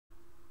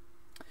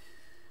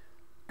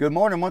Good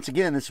morning once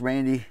again. This is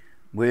Randy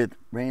with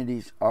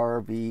Randy's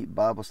RV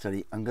Bible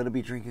Study. I'm going to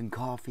be drinking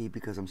coffee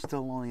because I'm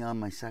still only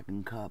on my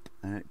second cup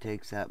and it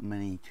takes that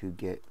many to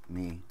get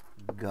me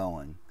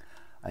going.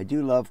 I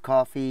do love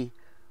coffee.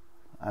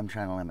 I'm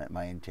trying to limit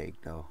my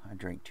intake though. I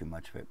drink too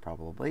much of it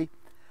probably.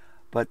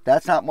 But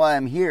that's not why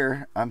I'm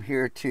here. I'm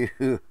here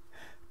to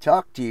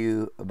talk to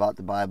you about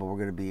the Bible. We're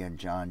going to be in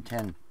John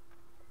 10.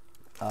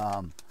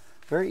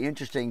 Very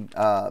interesting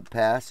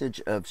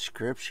passage of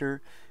Scripture.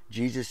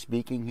 Jesus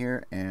speaking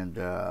here, and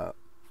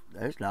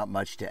there's not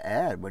much to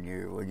add when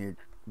you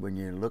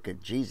look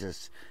at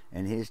Jesus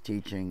and his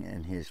teaching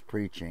and his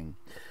preaching.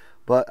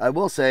 But I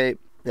will say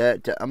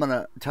that I'm going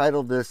to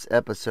title this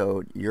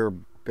episode "Your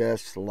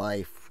Best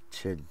Life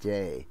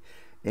Today,"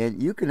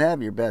 and you can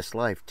have your best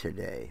life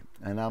today.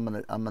 And I'm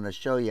gonna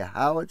show you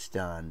how it's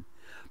done.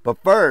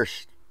 But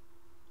first,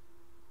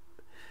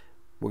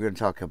 we're going to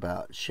talk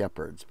about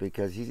shepherds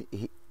because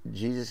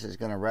Jesus is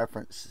going to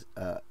reference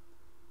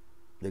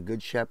the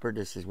Good Shepherd.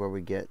 This is where we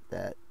get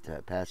that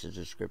passage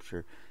of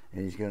Scripture,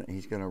 and he's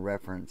going to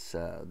reference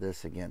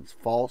this against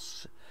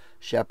false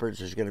shepherds.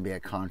 There's going to be a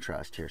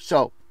contrast here.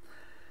 So,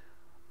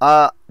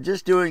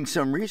 just doing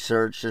some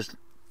research, just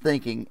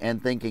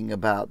thinking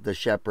about the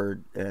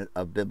shepherd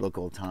of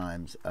biblical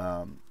times,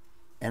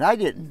 and I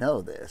didn't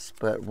know this,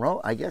 but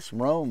I guess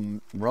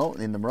Rome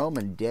in the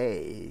Roman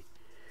day,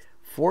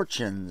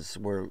 fortunes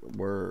were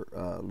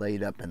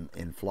laid up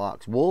in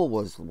flocks. Wool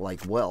was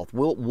like wealth.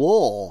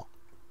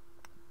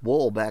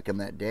 Wool back in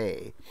that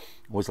day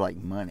was like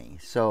money.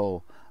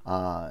 So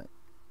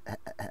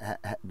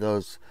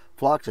those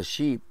flocks of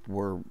sheep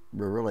were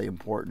really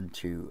important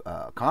to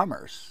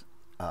commerce,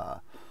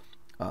 for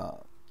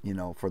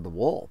the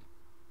wool.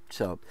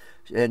 So,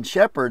 and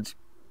shepherds,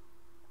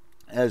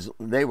 as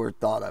they were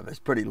thought of as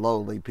pretty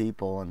lowly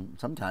people and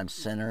sometimes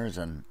sinners,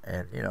 and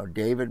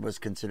David was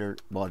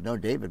considered,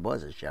 David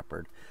was a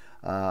shepherd,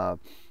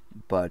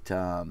 but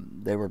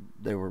they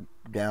were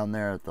down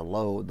there at the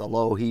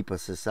low heap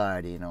of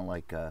society,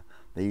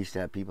 they used to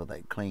have people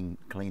that clean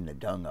the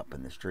dung up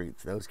in the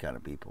streets, those kind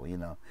of people,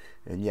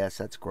 and yes,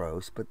 that's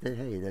gross, but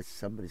hey,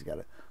 somebody's got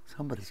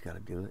to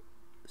do it.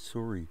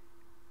 Sorry.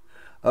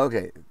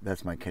 Okay,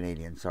 that's my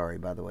Canadian sorry,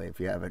 by the way, if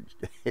you haven't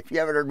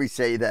heard me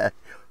say that.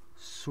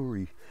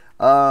 Sorry.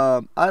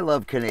 I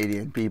love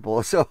Canadian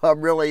people, so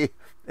I'm really,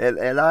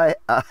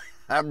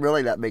 I'm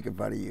really not making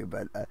fun of you,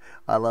 but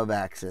I love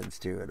accents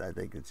too, and I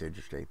think it's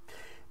interesting.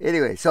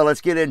 Anyway, so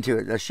let's get into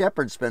it. The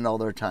shepherds spend all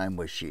their time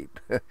with sheep,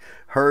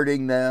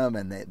 herding them,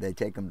 and they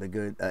take them to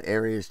good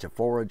areas to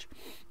forage.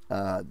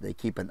 They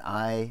keep an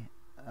eye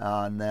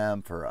on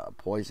them for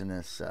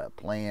poisonous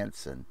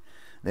plants, and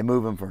they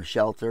move them from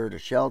shelter to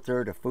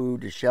shelter, to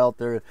food to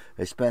shelter.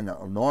 They spend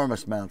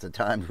enormous amounts of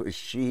time with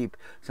sheep,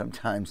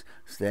 sometimes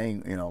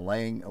staying,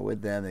 laying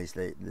with them.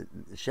 The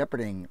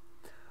shepherding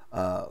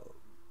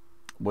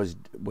was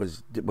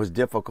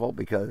difficult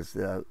because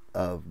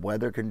of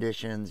weather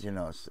conditions,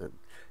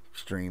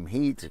 extreme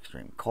heats,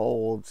 extreme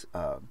colds.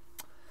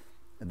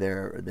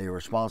 They're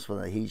responsible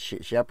for the heat.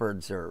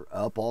 Shepherds are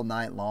up all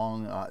night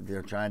long.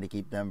 They're trying to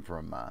keep them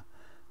from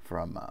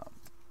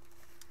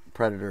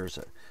predators.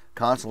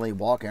 Constantly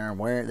walking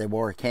around they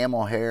wore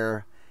camel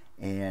hair,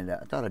 and I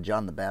thought of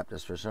John the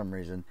Baptist for some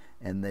reason,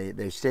 and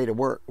they stayed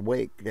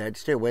awake. They had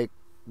to stay awake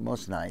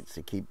most nights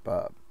to keep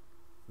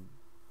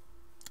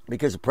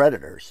because of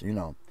predators.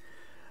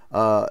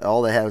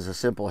 All they had was a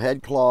simple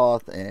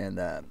headcloth, and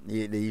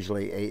they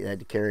usually had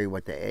to carry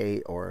what they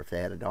ate, or if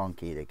they had a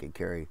donkey, they could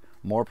carry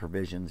more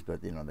provisions.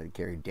 But they'd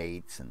carry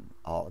dates and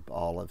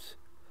olives.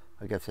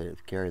 I guess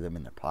they'd carry them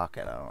in their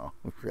pocket. I don't know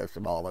if you have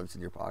some olives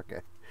in your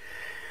pocket.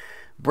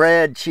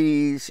 Bread,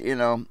 cheese,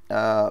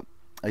 I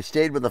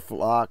stayed with the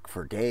flock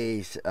for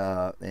days,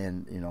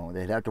 and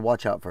they'd have to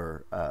watch out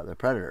for the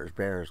predators,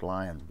 bears,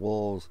 lions,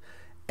 wolves,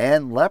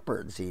 and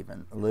leopards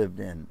even lived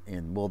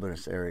in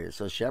wilderness areas.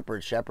 So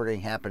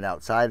shepherding happened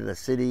outside of the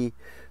city,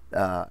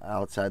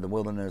 outside the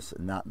wilderness,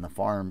 not in the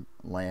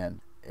farmland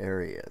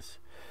areas.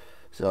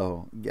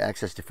 So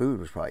access to food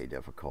was probably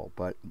difficult,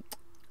 but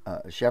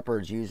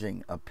shepherds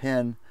using a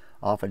pen,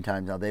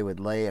 oftentimes now they would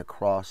lay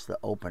across the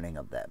opening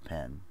of that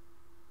pen,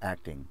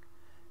 acting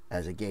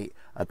as a gate.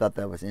 I thought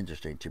that was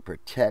interesting to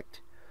protect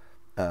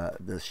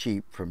the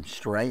sheep from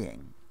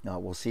straying.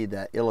 We'll see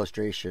that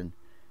illustration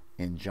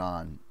in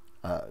John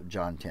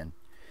 10.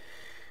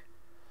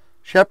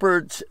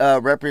 Shepherds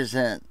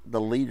represent the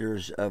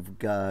leaders of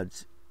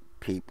God's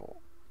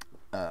people,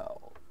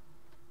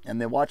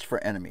 and they watch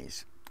for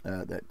enemies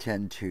that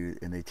tend to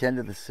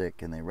the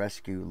sick, and they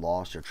rescue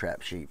lost or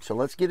trapped sheep. So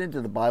let's get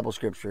into the Bible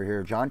scripture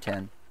here, John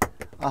 10.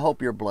 I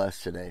hope you're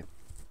blessed today.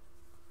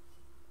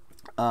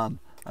 I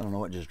don't know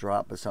what just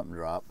dropped, but something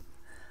dropped.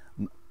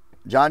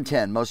 John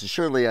 10, most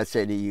assuredly I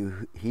say to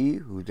you, he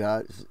who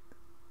does,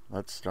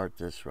 let's start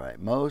this right,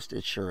 most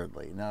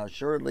assuredly. Now,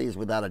 assuredly is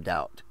without a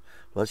doubt.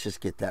 Let's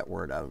just get that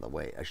word out of the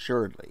way,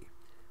 assuredly.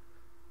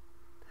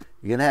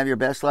 You're going to have your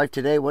best life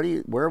today?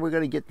 Where are we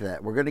going to get to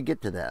that? We're going to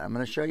get to that. I'm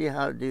going to show you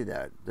how to do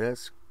that.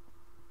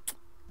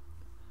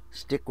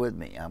 Stick with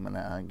me. I'm going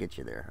to get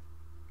you there.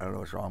 I don't know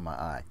what's wrong with my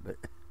eye, but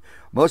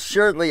most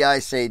assuredly I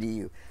say to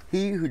you,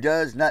 he who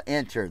does not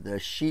enter the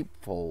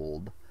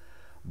sheepfold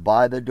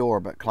by the door,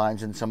 but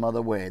climbs in some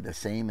other way, the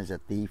same is a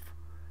thief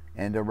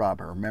and a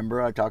robber.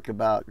 Remember, I talked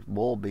about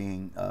wool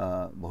being,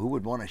 well, who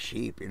would want a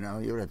sheep? You know,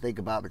 you would think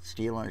about it,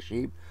 stealing a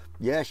sheep.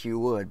 Yes, you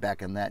would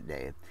back in that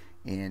day.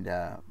 And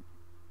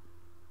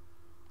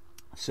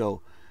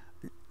so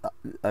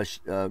a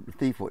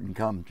thief wouldn't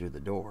come through the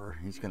door.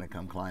 He's going to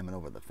come climbing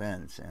over the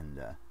fence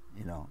and,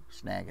 you know,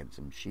 snagging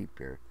some sheep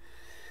here.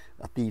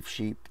 A thief,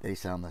 sheep, they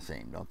sound the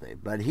same, don't they?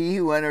 But he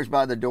who enters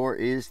by the door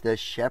is the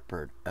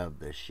shepherd of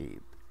the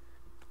sheep.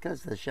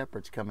 Because the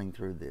shepherd's coming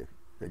through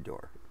the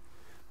door.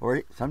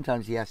 Or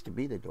sometimes he has to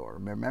be the door.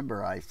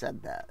 Remember, I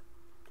said that.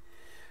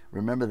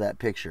 Remember that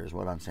picture is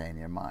what I'm saying in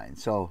your mind.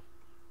 So,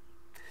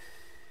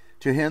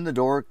 to him the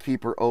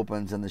doorkeeper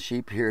opens, and the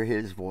sheep hear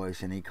his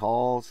voice, and he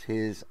calls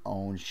his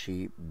own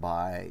sheep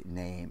by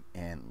name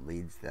and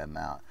leads them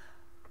out.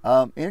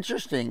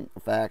 Interesting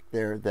fact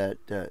there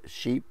that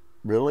sheep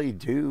really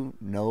do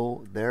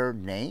know their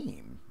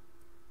name.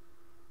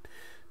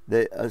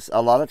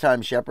 A lot of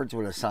times shepherds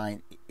would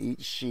assign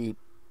each sheep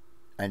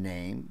a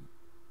name,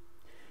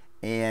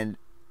 and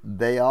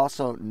they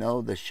also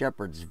know the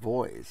shepherd's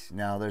voice.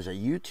 Now, there's a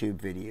YouTube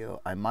video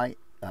I might,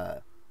 I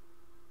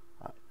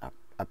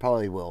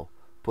probably will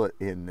put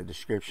in the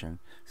description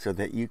so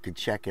that you could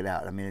check it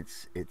out. I mean,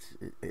 it's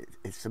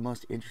the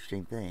most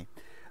interesting thing.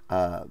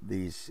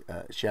 These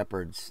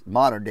shepherds,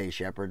 modern day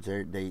shepherds,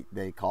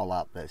 they call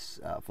out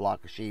this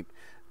flock of sheep.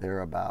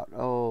 They're about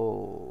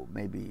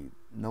maybe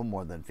no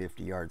more than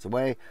 50 yards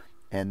away,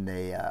 and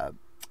they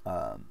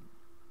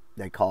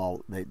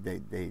call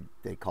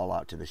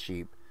out to the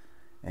sheep,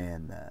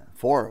 and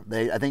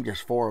I think there's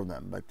 4 of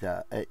them, but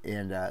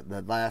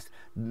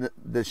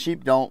the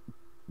sheep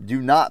do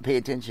not pay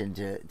attention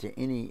to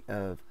any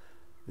of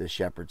the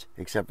shepherds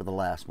except for the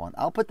last one.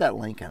 I'll put that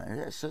link in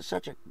it. It's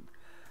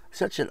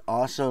such an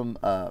awesome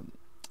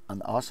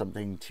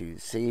thing to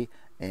see,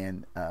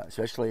 and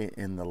especially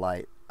in the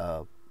light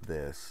of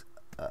this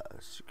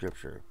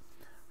scripture.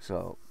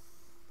 So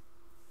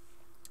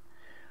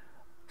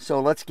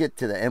let's get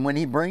to that. And when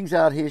he brings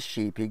out his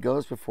sheep, he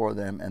goes before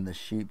them, and the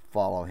sheep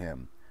follow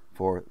him,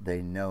 for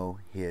they know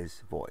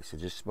his voice. I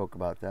just spoke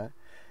about that.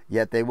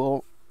 Yet they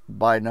will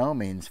by no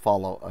means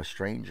follow a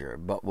stranger,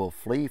 but will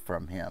flee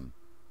from him,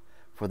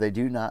 for they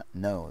do not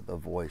know the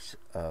voice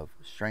of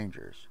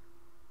strangers.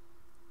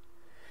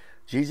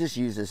 Jesus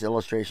used this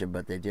illustration,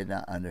 but they did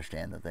not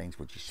understand the things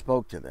which he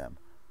spoke to them.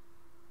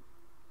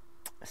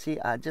 See,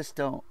 I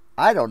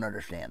don't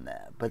understand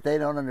that, but they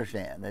don't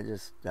understand. They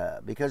just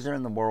because they're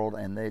in the world,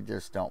 and they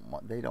just don't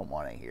want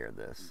to hear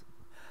this.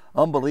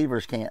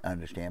 Unbelievers can't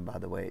understand, by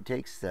the way. It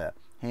takes the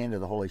hand of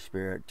the Holy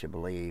Spirit to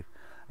believe,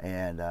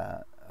 and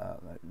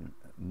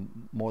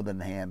more than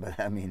the hand. But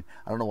I mean,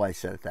 I don't know why I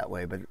said it that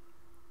way, but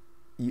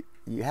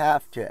you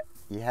have to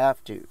have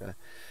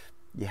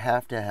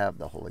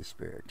the Holy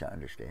Spirit to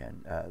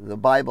understand. The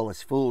Bible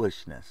is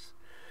foolishness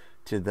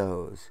to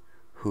those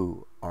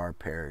who are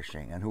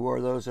perishing. And who are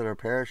those that are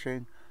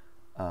perishing?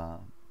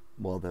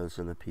 Well, those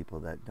are the people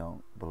that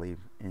don't believe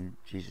in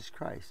Jesus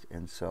Christ.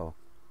 And so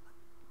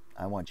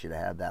I want you to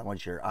have that. I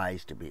want your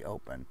eyes to be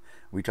open.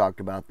 We talked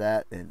about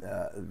that. And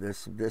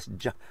this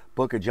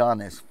book of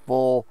John is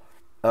full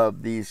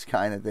of these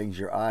kind of things.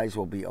 Your eyes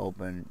will be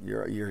open.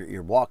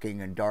 You're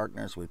walking in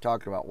darkness. We've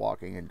talked about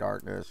walking in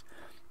darkness.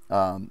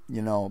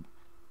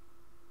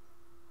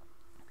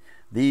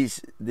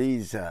 These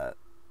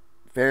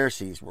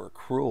Pharisees were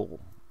cruel.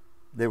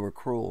 They were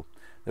cruel.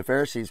 The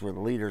Pharisees were the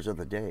leaders of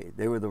the day.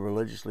 They were the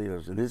religious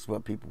leaders. This is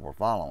what people were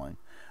following,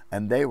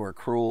 and they were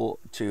cruel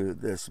to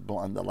this.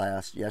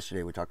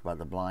 Yesterday we talked about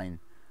the blind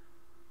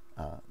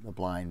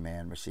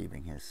man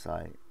receiving his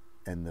sight,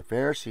 and the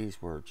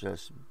Pharisees were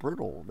just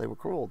brutal. They were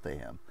cruel to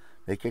him.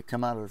 They kicked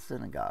him out of the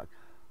synagogue.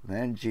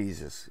 Then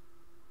Jesus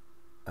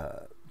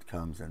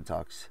comes and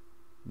talks.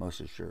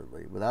 Most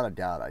assuredly, without a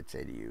doubt, I'd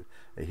say to you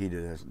that he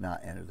does not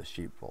enter the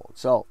sheepfold.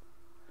 So,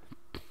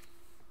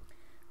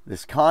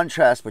 this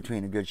contrast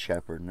between a good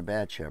shepherd and a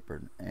bad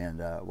shepherd, and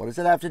what does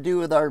it have to do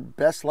with our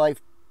best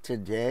life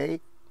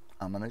today?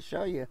 I'm going to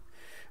show you.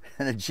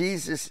 And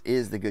Jesus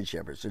is the good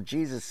shepherd. So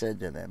Jesus said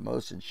to them,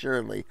 most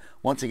assuredly,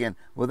 once again,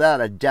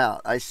 without a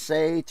doubt, I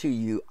say to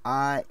you,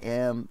 I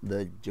am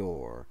the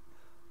door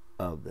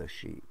of the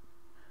sheep.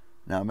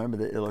 Now remember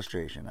the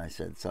illustration. I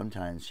said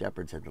sometimes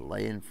shepherds had to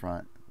lay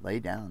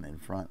down in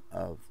front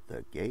of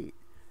the gate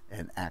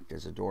and act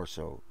as a door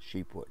so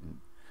sheep wouldn't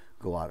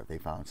go out if they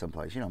found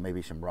someplace,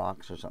 maybe some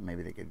rocks or something.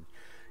 Maybe they could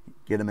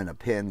get them in a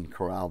pen and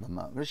corral them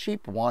up. The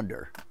sheep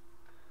wander.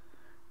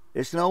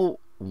 It's no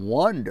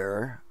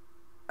wonder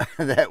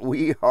that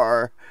we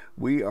are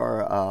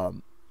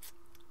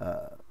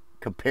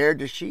compared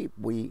to sheep.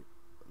 We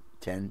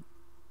tend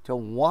to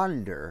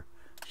wander.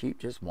 Sheep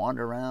just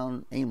wander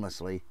around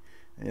aimlessly.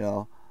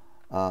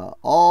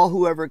 All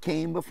whoever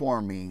came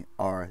before me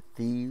are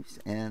thieves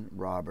and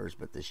robbers,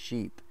 but the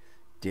sheep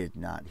did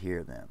not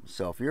hear them.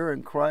 So if you're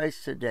in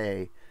Christ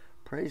today,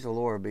 praise the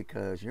Lord,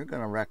 because you're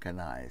going to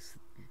recognize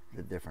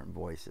the different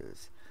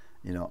voices.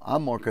 You know,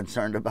 I'm more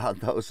concerned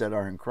about those that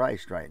are in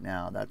Christ right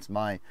now. That's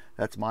my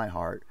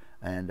heart.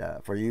 And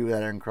for you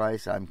that are in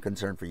Christ, I'm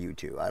concerned for you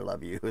too. I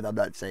love you. I'm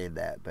not saying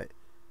that, but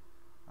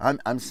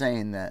I'm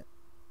saying that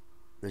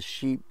the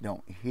sheep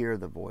don't hear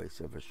the voice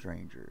of a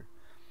stranger.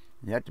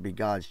 You have to be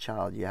God's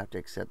child. You have to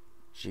accept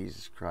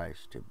Jesus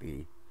Christ to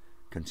be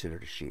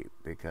considered a sheep,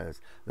 because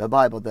the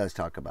Bible does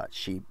talk about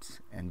sheeps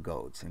and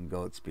goats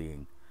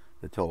being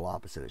the total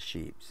opposite of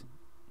sheeps.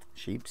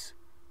 Sheep.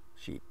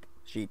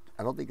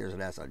 I don't think there's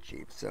an S on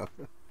sheep. So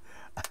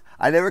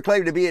I never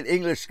claimed to be an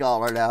English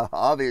scholar. Now,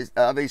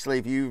 obviously,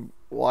 if you've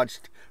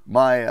watched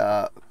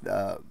my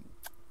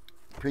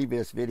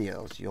previous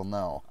videos, you'll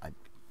know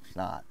it's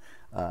not.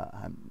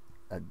 I'm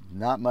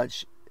not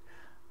much.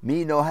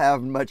 Me no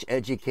have much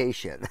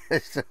education.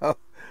 So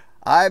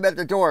I'm at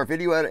the door. If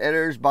anyone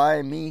enters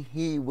by me,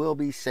 he will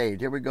be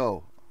saved. Here we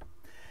go.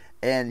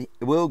 And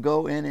we'll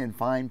go in and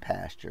find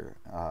pasture.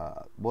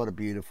 What a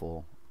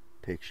beautiful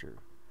picture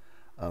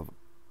of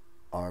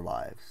our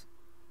lives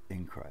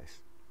in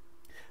Christ.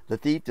 The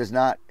thief does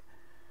not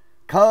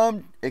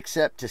come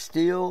except to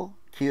steal,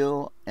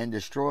 kill, and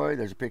destroy.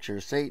 There's a picture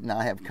of Satan.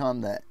 I have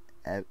come that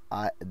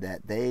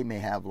they may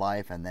have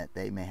life, and that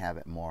they may have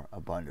it more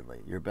abundantly.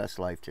 Your best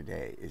life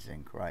today is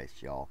in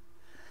Christ, y'all.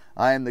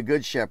 I am the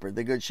good shepherd.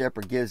 The good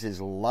shepherd gives his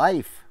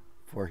life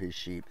for his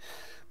sheep.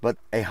 But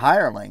a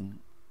hireling,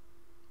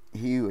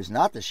 he who is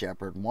not the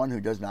shepherd, one who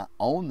does not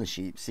own the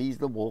sheep, sees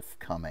the wolf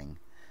coming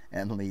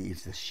and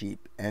leaves the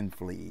sheep and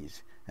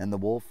flees. And the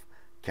wolf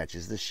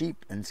catches the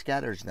sheep and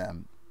scatters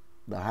them.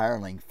 The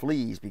hireling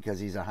flees because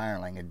he's a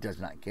hireling and does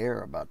not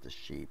care about the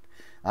sheep.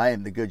 I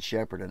am the good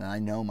shepherd, and I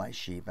know my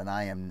sheep, and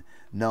I am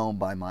known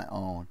by my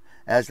own.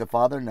 As the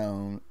Father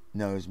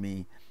knows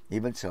me,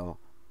 even so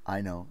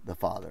I know the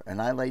Father, and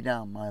I lay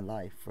down my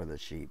life for the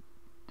sheep.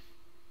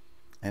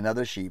 And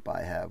other sheep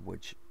I have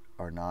which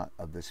are not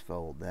of this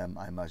fold, them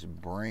I must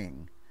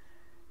bring,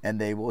 and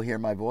they will hear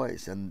my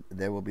voice, and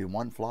there will be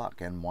one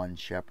flock and one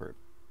shepherd.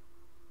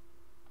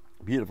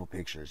 Beautiful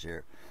pictures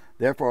here.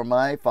 Therefore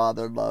my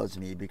Father loves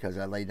me, because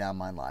I lay down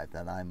my life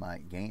that I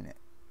might gain it,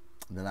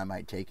 that I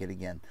might take it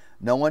again.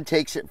 No one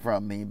takes it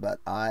from me, but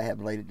I have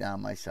laid it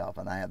down myself,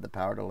 and I have the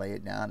power to lay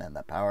it down and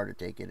the power to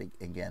take it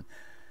again.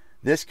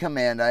 This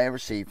command I have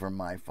received from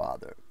my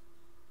Father.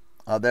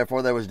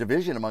 Therefore there was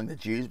division among the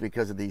Jews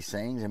because of these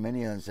sayings, and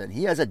many of them said,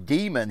 he has a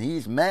demon,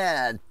 he's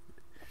mad.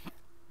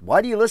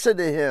 Why do you listen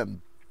to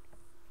him?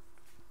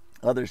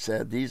 Others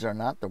said, these are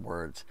not the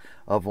words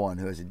of one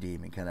who is a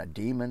demon. Can a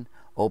demon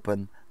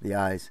open the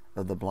eyes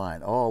of the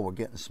blind? Oh, we're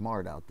getting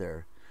smart out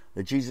there.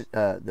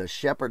 The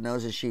shepherd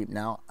knows his sheep.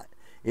 Now,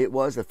 it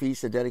was the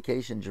Feast of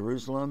Dedication in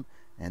Jerusalem,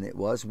 and it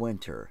was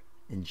winter.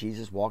 And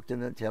Jesus walked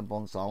into the temple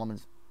on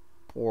Solomon's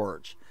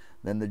porch.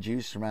 Then the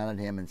Jews surrounded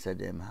him and said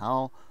to him,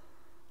 how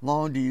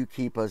long do you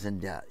keep us in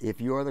debt? If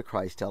you are the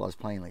Christ, tell us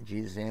plainly.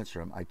 Jesus answered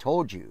him, I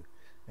told you,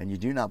 and you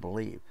do not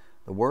believe.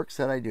 The works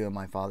that I do in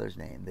my Father's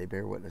name, they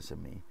bear witness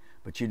of me.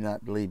 But you do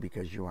not believe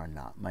because you are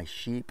not my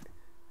sheep.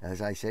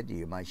 As I said to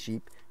you, my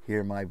sheep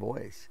hear my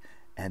voice,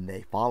 and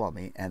they follow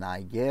me, and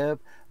I give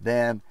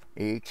them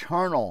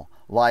eternal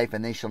life,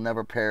 and they shall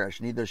never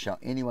perish, neither shall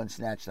anyone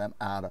snatch them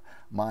out of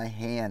my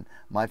hand.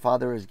 My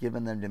Father has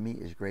given them to me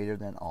is greater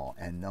than all,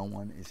 and no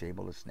one is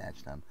able to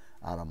snatch them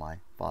out of my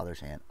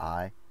Father's hand.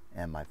 I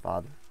and my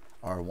Father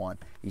are one.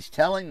 He's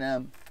telling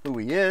them who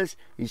he is.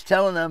 He's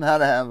telling them how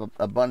to have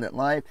abundant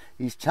life.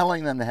 He's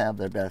telling them to have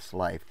their best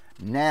life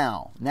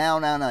now.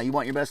 You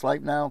want your best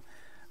life now?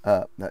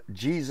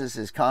 Jesus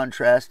is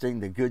contrasting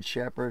the good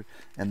shepherd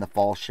and the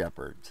false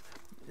shepherds.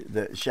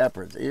 The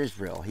shepherds,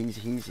 Israel. He's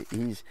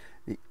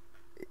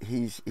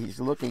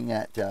looking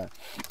at.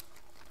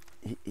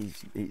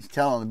 He's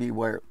telling them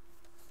beware.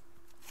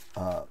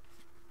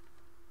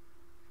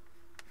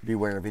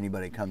 Beware if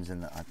anybody comes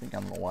in. I think I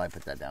don't know why I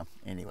put that down.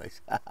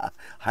 Anyways,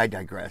 I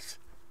digress.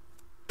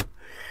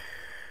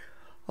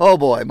 Oh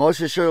boy, most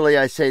assuredly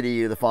I say to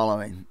you the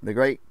following: the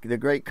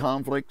great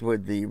conflict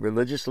with the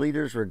religious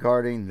leaders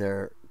regarding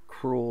their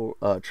cruel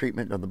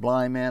treatment of the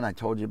blind man. I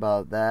told you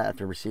about that.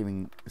 After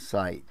receiving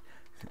sight,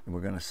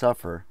 we're going to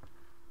suffer.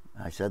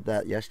 I said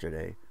that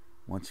yesterday.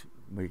 Once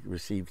we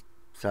receive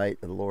sight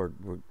of the Lord,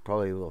 we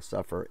probably will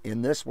suffer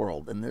in this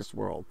world.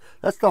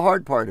 That's the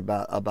hard part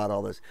about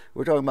all this.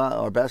 We're talking about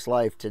our best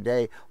life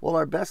today. Well,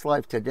 our best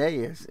life today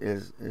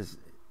is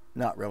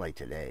not really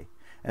today,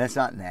 and it's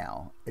not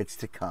now. It's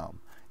to come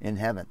in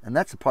heaven, and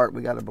that's the part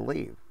we got to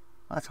believe.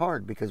 That's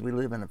hard because we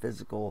live in a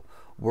physical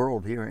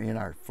world here in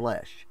our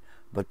flesh.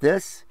 But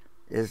this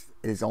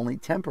is only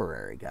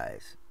temporary,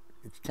 guys.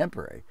 It's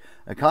temporary.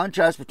 A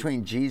contrast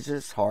between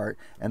Jesus' heart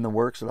and the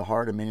works of the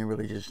heart of many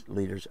religious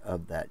leaders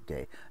of that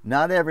day.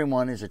 Not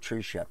everyone is a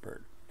true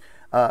shepherd.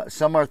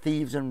 Some are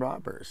thieves and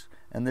robbers.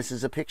 And this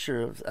is a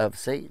picture of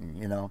Satan,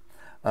 you know.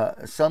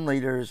 Some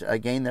leaders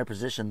gain their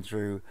position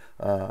through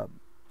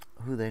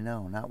who they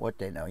know, not what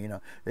they know. You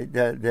know,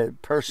 the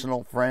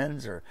personal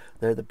friends or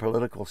the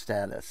political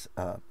status.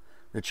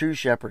 The true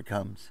shepherd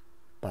comes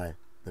by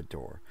the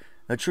door.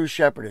 The true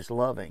shepherd is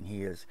loving.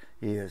 He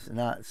is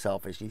not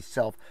selfish. He's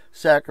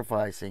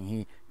self-sacrificing.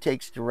 He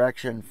takes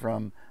direction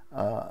from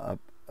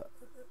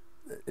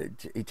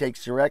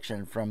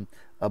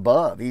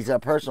above. He's a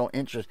personal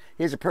interest.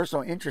 He has a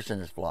personal interest in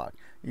his flock.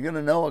 You're going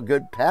to know a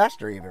good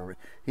pastor. Even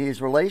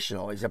he's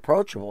relational. He's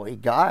approachable. He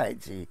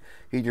guides.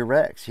 He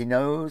directs. He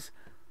knows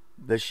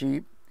the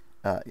sheep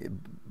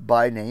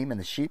by name, and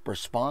the sheep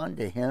respond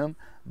to him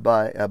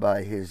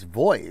by his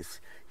voice.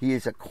 He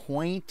is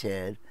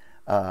acquainted.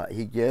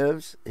 He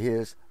gives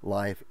his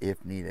life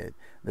if needed.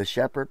 The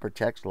shepherd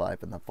protects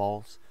life, and the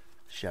false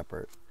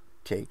shepherd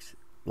takes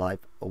life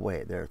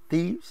away. They're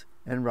thieves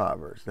and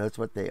robbers. That's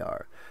what they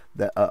are.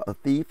 A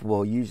thief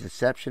will use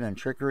deception and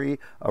trickery.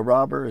 A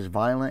robber is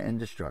violent and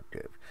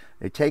destructive.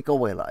 They take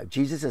away life.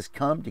 Jesus has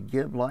come to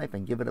give life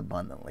and give it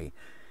abundantly.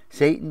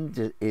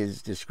 Satan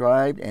is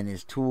described and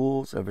his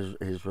tools of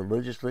his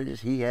religious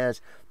leaders. He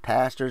has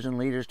pastors and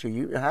leaders too.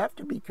 You have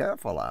to be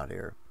careful out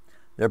here.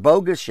 They're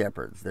bogus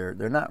shepherds. They're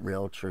not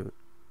real true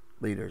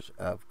leaders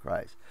of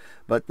Christ.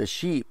 But the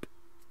sheep,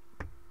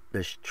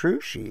 the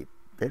true sheep,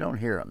 they don't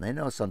hear them. They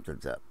know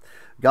something's up.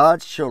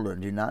 God's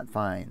children do not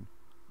find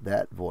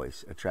that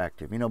voice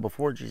attractive. You know,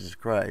 before Jesus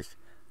Christ,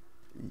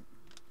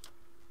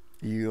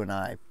 you and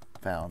I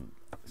found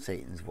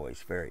Satan's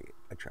voice very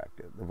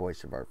attractive. The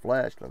voice of our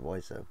flesh, the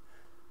voice of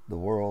the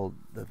world,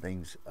 the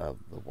things of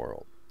the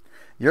world.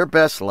 Your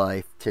best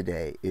life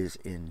today is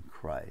in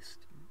Christ.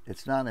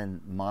 It's not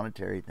in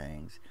monetary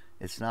things.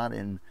 It's not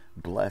in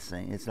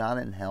blessing. It's not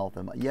in health.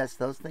 Yes,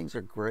 those things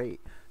are great.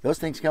 Those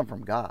things come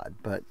from God.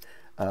 But,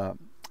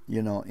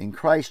 in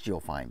Christ you'll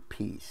find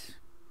peace.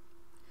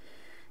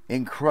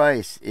 In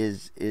Christ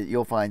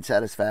you'll find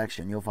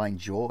satisfaction. You'll find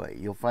joy.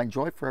 You'll find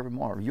joy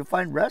forevermore. You'll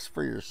find rest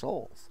for your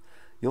souls.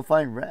 You'll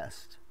find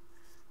rest.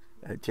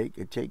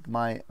 Take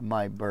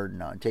my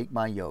burden on. Take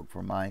my yoke,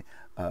 for my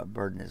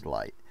burden is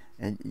light.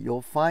 And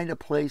you'll find a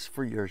place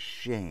for your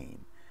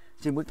shame.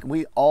 See,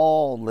 we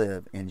all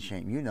live in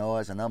shame. You know,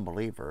 as an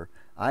unbeliever,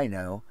 I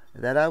know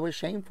that I was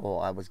shameful.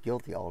 I was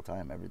guilty all the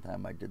time, every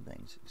time I did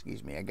things.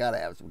 Excuse me, I got to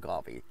have some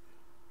coffee.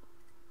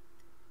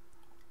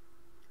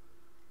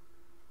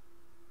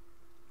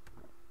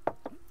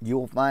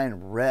 You'll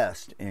find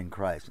rest in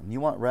Christ. And you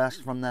want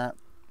rest from that?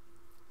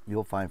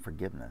 You'll find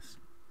forgiveness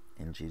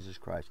in Jesus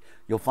Christ.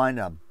 You'll find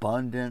an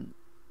abundant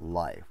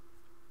life.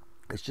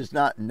 It's just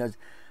not...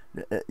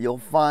 You'll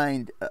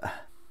find...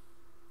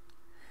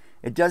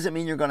 It doesn't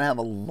mean you're going to have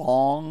a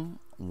long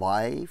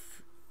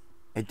life.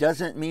 It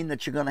doesn't mean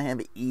that you're going to have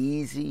an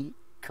easy,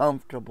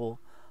 comfortable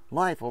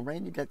life. Well,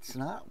 Randy, that's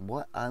not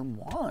what I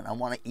want. I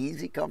want an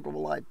easy,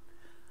 comfortable life.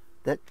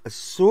 That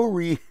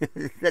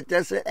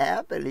doesn't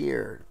happen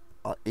here.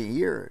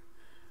 Here,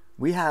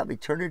 we have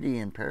eternity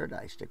in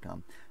paradise to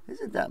come.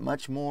 Isn't that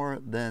much more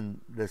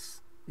than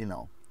this?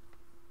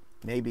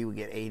 Maybe we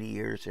get 80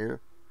 years here.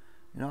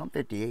 I'm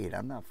 58.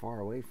 I'm not far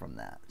away from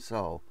that.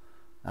 So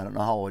I don't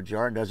know how old you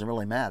are. It doesn't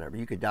really matter. But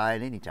you could die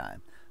at any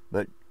time.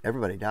 But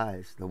everybody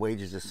dies. The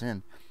wages of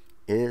sin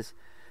is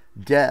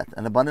death.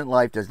 An abundant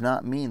life does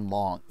not mean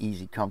long,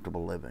 easy,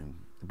 comfortable living,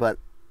 but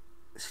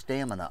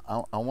stamina.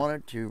 I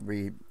wanted to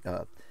read.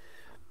 I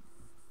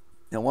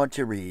want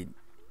to read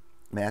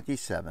Matthew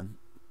 7.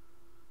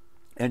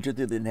 Enter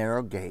through the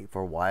narrow gate,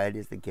 for wide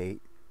is the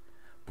gate,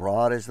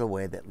 broad is the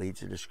way that leads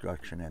to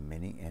destruction, and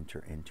many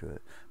enter into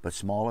it. But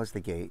small is the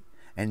gate,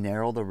 and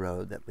narrow the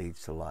road that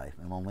leads to life,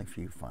 and only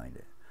few find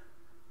it.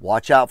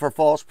 Watch out for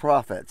false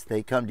prophets.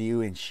 They come to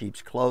you in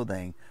sheep's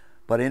clothing,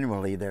 but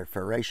inwardly they're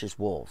ferocious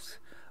wolves.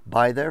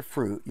 By their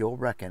fruit you'll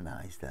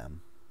recognize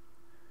them.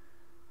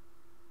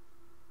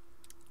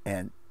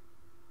 And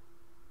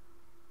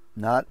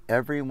not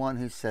everyone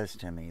who says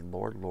to me,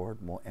 Lord,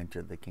 Lord, will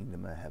enter the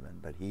kingdom of heaven,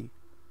 but he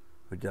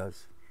who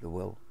does the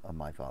will of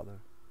my Father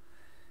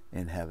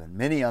in heaven.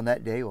 Many on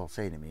that day will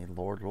say to me,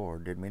 Lord,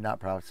 Lord, did we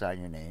not prophesy in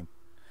your name,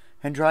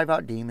 and drive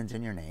out demons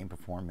in your name,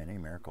 perform many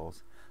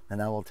miracles?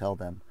 Then I will tell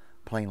them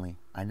plainly,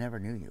 I never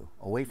knew you.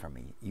 Away from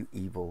me, you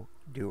evil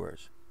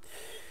doers.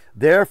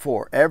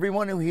 Therefore,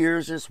 everyone who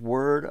hears this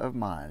word of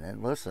mine,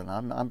 and listen,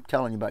 I'm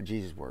telling you about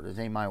Jesus' word. This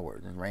ain't my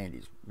word. This is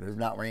Randy's. This is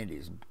not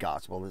Randy's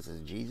gospel. This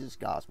is Jesus'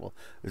 gospel.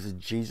 This is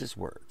Jesus'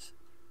 words.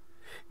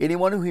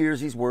 Anyone who hears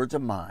these words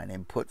of mine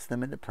and puts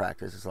them into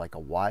practice is like a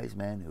wise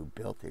man who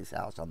built his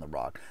house on the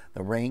rock.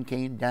 The rain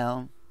came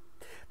down,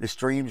 the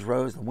streams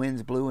rose, the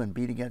winds blew and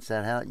beat against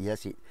that house.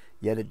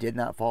 Yet it did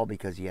not fall,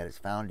 because he had his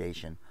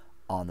foundation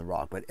on the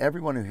rock. But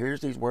everyone who hears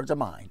these words of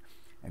mine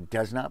and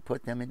does not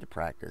put them into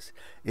practice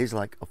is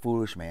like a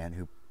foolish man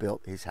who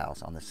built his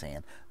house on the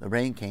sand. The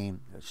rain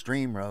came, the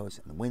stream rose,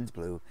 and the winds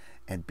blew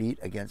and beat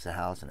against the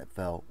house, and it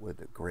fell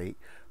with a great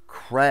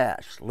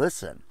crash.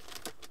 Listen,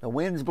 the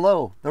winds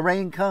blow, the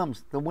rain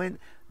comes,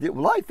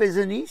 life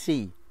isn't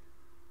easy.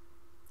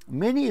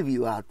 Many of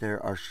you out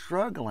there are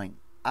struggling.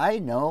 I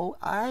know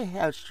I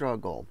have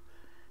struggled.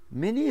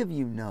 Many of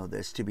you know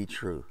this to be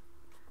true.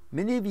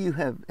 Many of you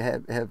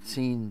have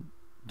seen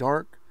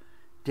dark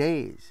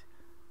days.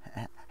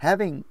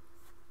 Having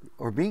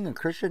or being a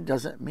Christian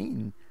doesn't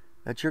mean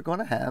that you're going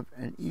to have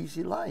an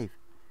easy life.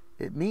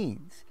 It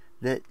means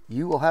that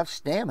you will have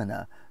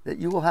stamina, that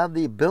you will have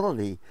the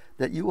ability,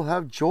 that you will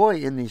have joy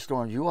in these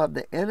storms. You will have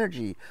the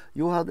energy,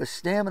 you will have the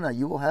stamina,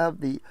 you will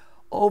have the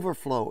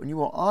overflow, and you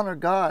will honor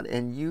God,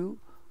 and you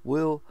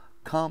will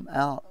come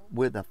out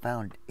with a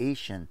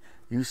foundation.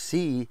 You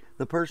see,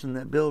 the person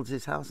that builds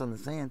his house on the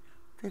sand,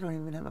 they don't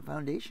even have a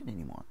foundation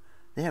anymore.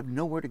 They have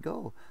nowhere to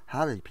go.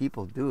 How do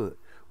people do it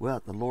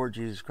without the Lord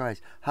Jesus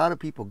Christ? How do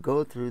people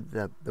go through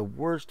the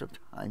worst of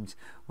times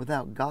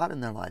without God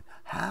in their life?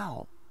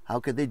 How? How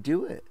could they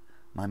do it?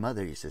 My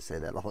mother used to say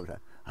that all the time.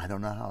 I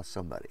don't know how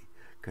somebody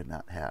could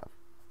not have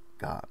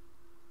God.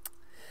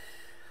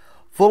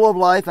 Full of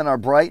life and are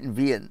bright and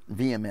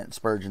vehement,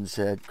 Spurgeon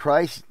said,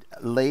 Christ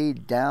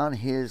laid down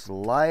his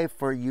life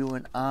for you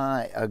and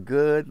I. A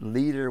good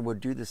leader would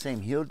do the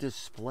same. He'll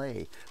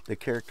display the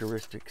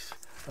characteristics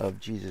of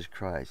Jesus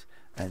Christ.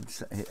 And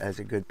as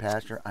a good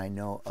pastor, I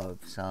know of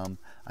some.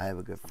 I have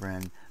a good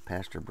friend,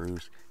 Pastor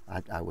Bruce.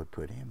 I would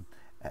put him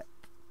at,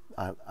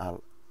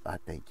 I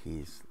think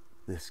he's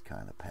this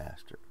kind of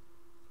pastor.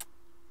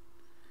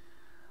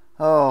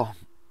 Oh,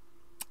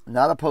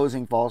 not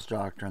opposing false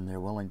doctrine. They're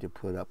willing to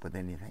put up with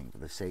anything for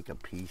the sake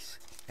of peace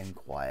and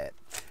quiet.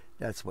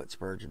 That's what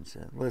Spurgeon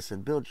said.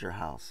 Listen, build your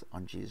house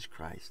on Jesus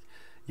Christ.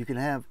 You can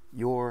have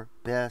your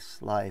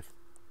best life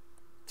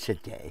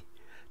today.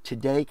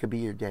 Today could be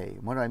your day.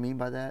 What do I mean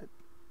by that?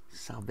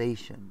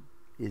 Salvation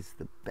is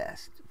the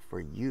best for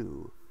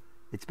you.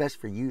 It's best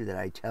for you that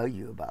I tell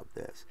you about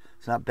this.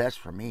 It's not best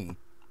for me.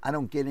 I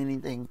don't get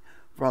anything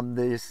from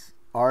this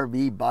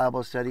RV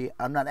Bible study.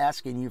 I'm not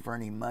asking you for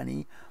any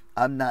money.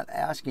 I'm not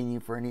asking you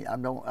for any, I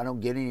don't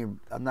get any,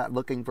 I'm not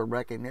looking for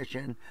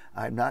recognition.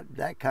 I'm not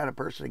that kind of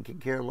person that can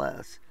care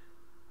less.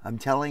 I'm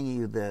telling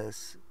you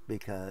this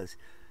because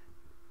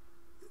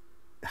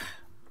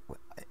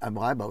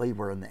I believe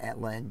we're in the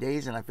end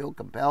days, and I feel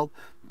compelled,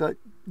 but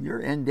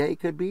your end day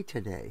could be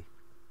today.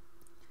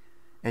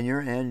 And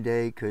your end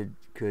day could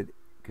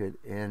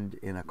end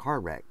in a car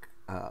wreck.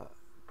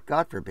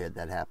 God forbid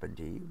that happened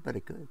to you, but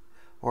it could.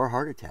 Or a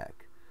heart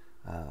attack.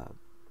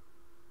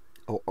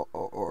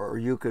 Or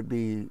you could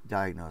be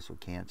diagnosed with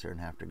cancer and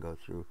have to go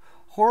through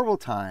horrible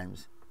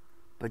times.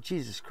 But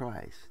Jesus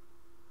Christ,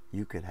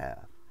 you could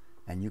have.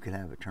 And you can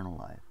have eternal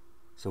life.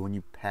 So when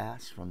you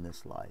pass from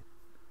this life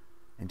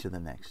into the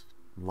next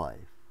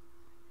life,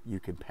 you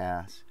can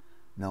pass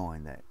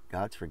knowing that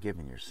God's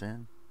forgiven your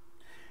sin.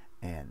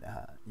 And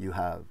you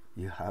have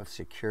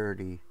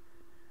security.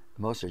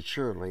 Most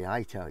assuredly,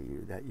 I tell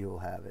you that you'll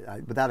have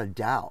it. Without a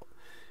doubt,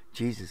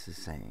 Jesus is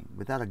saying,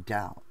 without a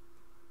doubt,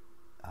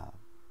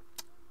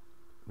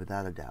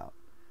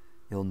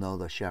 you'll know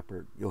the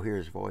shepherd. You'll hear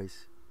his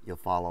voice. You'll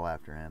follow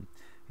after him.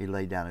 He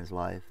laid down his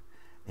life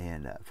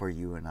and for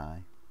you and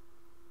I.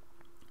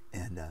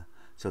 And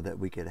so that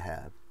we could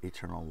have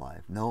eternal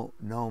life. No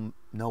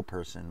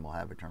person will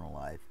have eternal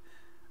life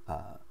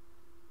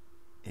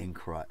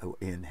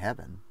in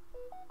heaven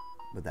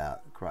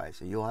without Christ.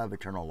 So you'll have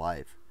eternal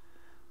life,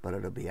 but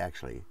it'll be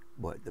actually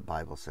what the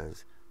Bible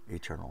says,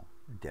 eternal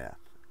death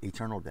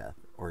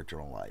or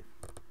eternal life.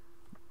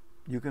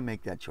 You can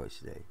make that choice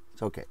today.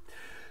 It's okay.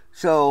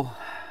 So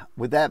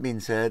with that being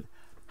said,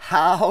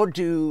 how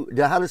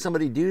does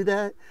somebody do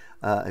that?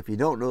 If you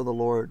don't know the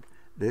Lord,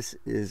 this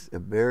is a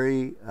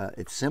very,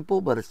 it's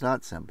simple, but it's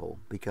not simple,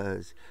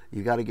 because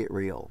you got to get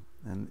real.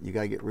 And you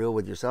got to get real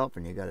with yourself,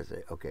 and you got to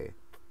say, okay,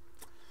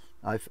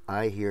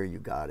 I hear you,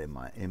 God,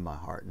 in my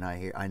heart, and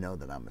I know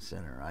that I'm a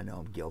sinner. I know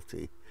I'm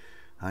guilty.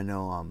 I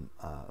know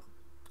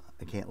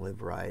I can't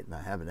live right, and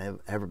I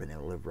haven't ever been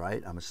able to live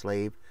right. I'm a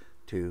slave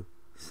to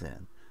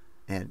sin.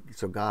 And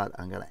so, God,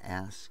 I'm going to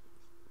ask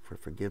for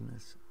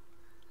forgiveness.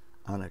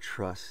 I'm going to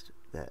trust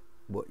that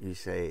what you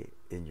say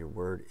in your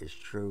word is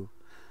true.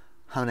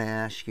 I'm going to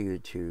ask you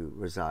to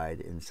reside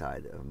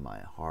inside of my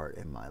heart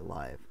and my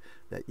life,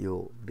 that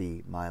you'll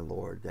be my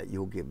Lord, that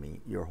you'll give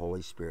me your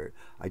Holy Spirit.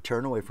 I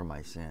turn away from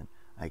my sin.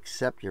 I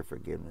accept your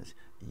forgiveness.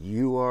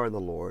 You are the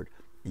Lord.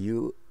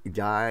 You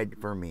died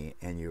for me,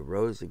 and you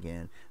rose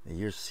again, and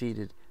you're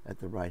seated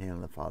at the right hand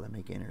of the Father,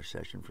 making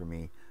intercession for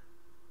me,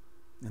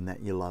 and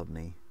that you love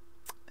me,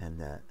 and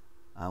that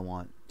I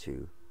want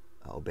to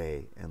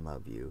obey and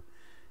love you,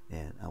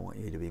 and I want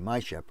you to be my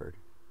shepherd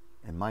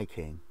and my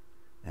king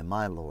and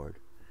my Lord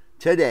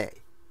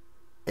today.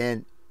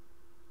 And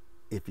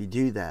if you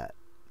do that,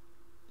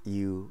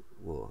 you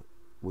will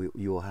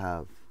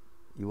have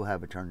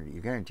eternity.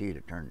 You're guaranteed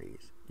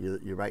eternities.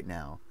 You're right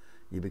now,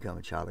 you become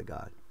a child of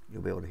God.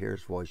 You'll be able to hear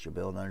his voice. You'll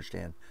be able to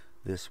understand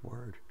this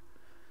word.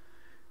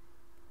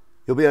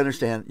 You'll be able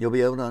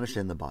to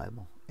understand the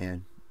Bible,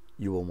 and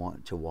you will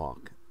want to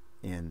walk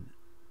in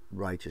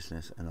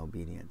righteousness and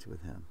obedience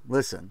with him.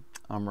 Listen,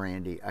 I'm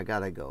Randy. I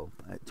gotta go.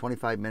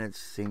 25 minutes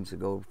seems to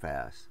go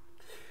fast.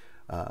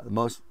 I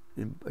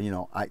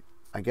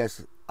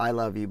guess I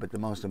love you, but the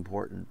most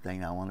important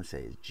thing I want to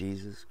say is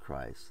Jesus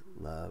Christ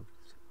loves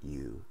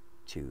you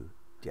to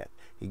death.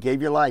 He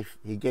gave your life.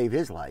 He gave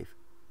his life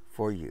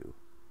for you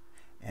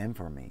and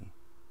for me.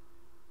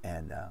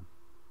 And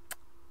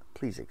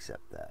please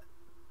accept that.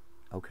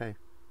 Okay?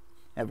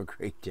 Have a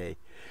great day.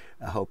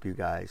 I hope you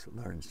guys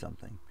learned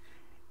something.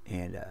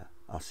 And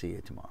I'll see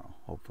you tomorrow,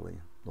 hopefully,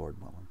 Lord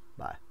willing.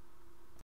 Bye.